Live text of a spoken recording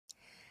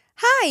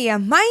Hi,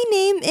 my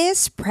name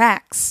is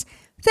Prax.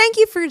 Thank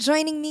you for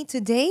joining me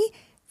today.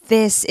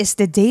 This is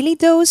the Daily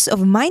Dose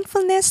of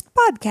Mindfulness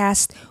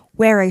podcast,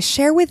 where I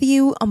share with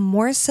you a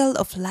morsel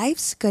of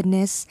life's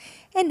goodness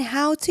and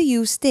how to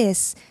use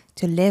this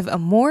to live a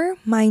more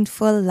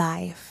mindful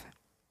life.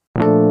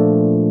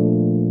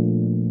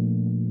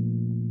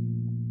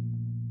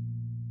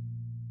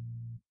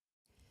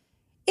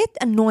 It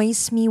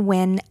annoys me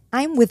when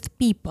I'm with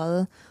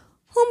people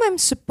whom I'm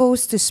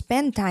supposed to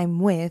spend time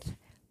with,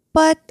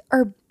 but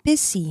are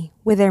busy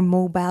with their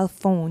mobile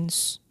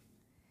phones.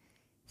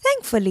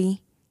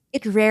 Thankfully,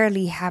 it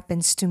rarely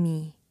happens to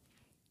me.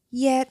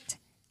 Yet,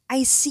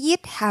 I see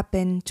it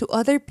happen to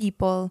other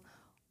people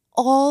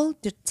all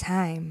the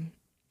time.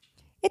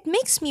 It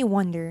makes me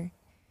wonder,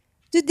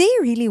 do they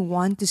really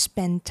want to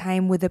spend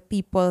time with the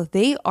people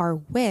they are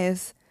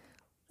with,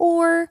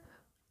 or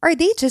are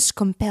they just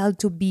compelled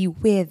to be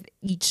with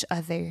each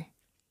other?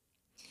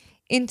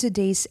 In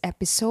today's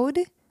episode,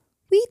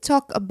 we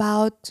talk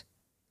about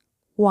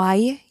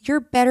why you're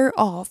better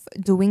off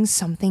doing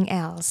something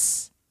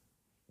else.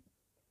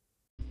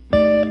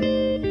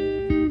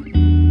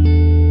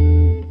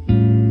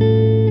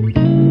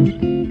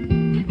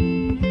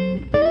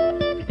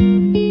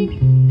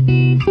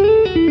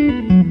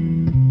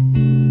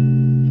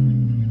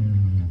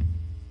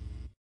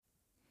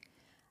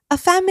 A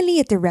family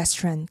at the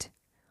restaurant,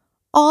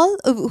 all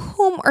of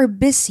whom are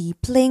busy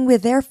playing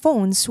with their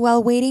phones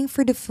while waiting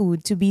for the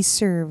food to be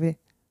served.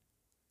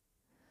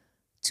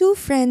 Two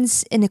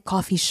friends in a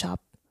coffee shop.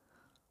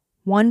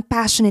 One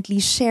passionately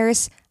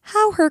shares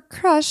how her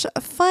crush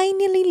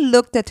finally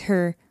looked at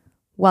her,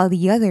 while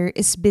the other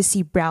is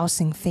busy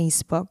browsing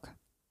Facebook.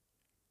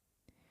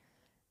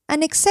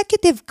 An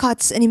executive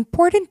cuts an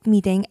important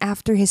meeting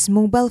after his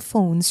mobile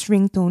phone's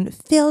ringtone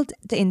filled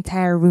the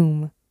entire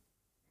room.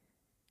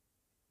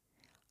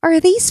 Are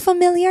these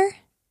familiar?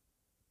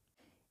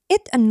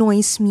 It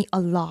annoys me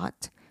a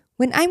lot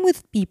when I'm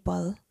with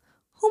people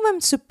whom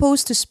I'm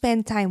supposed to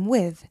spend time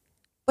with,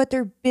 but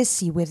they're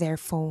busy with their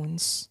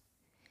phones.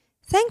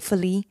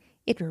 Thankfully,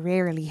 it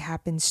rarely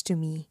happens to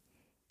me.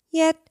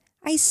 Yet,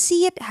 I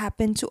see it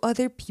happen to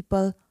other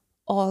people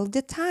all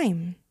the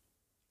time.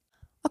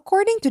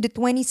 According to the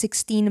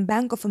 2016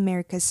 Bank of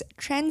America's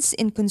Trends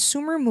in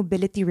Consumer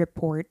Mobility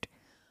report,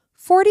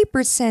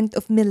 40%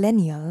 of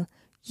millennials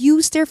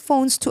use their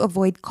phones to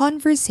avoid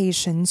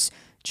conversations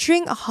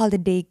during a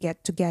holiday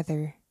get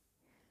together.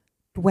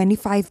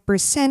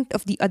 25%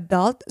 of the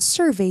adult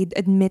surveyed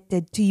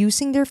admitted to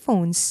using their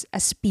phones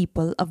as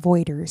people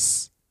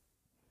avoiders.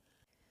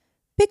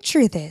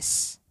 Picture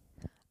this: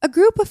 a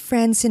group of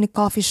friends in a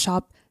coffee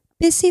shop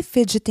busy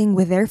fidgeting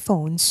with their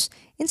phones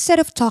instead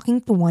of talking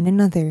to one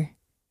another.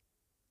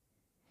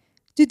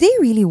 Do they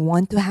really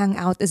want to hang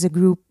out as a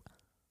group,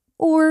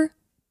 or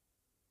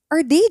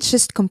are they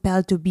just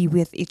compelled to be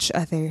with each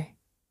other?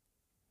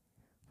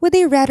 Would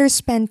they rather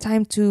spend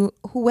time to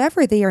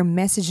whoever they are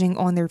messaging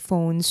on their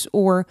phones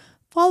or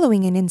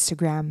following on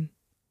Instagram?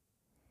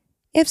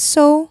 If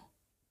so,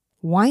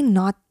 why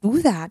not do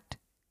that?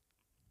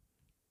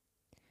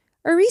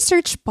 A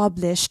research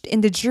published in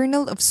the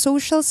Journal of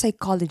Social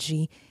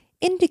Psychology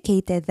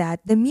indicated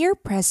that the mere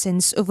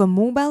presence of a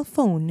mobile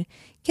phone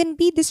can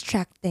be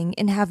distracting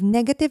and have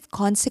negative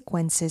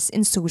consequences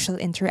in social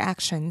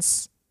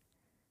interactions.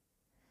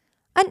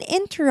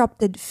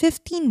 Uninterrupted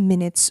 15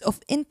 minutes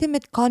of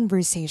intimate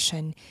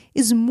conversation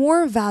is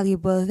more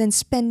valuable than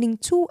spending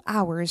 2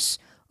 hours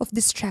of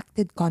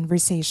distracted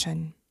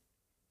conversation.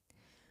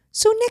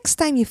 So, next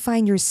time you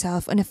find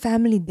yourself on a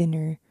family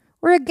dinner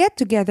or a get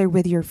together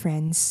with your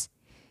friends,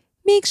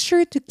 make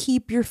sure to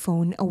keep your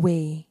phone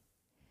away.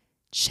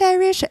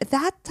 Cherish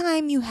that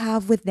time you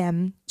have with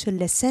them to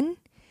listen,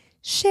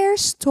 share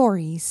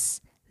stories,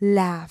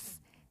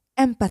 laugh,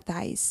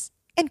 empathize,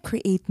 and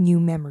create new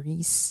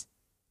memories.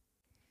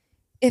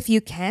 If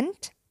you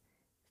can't,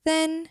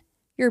 then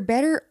you're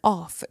better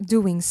off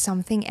doing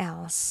something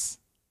else.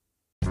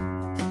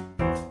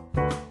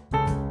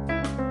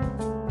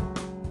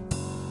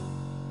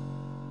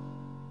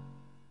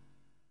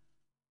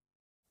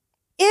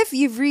 If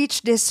you've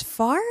reached this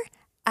far,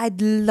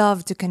 I'd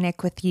love to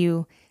connect with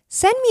you.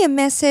 Send me a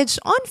message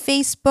on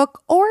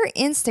Facebook or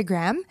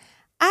Instagram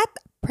at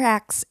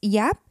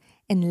PraxYap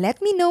and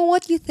let me know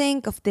what you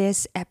think of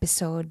this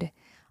episode.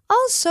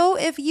 Also,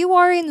 if you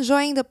are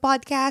enjoying the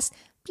podcast,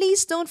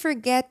 please don't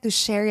forget to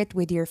share it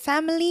with your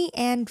family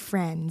and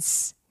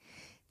friends.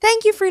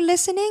 Thank you for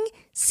listening.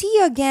 See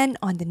you again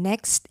on the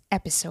next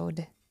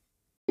episode.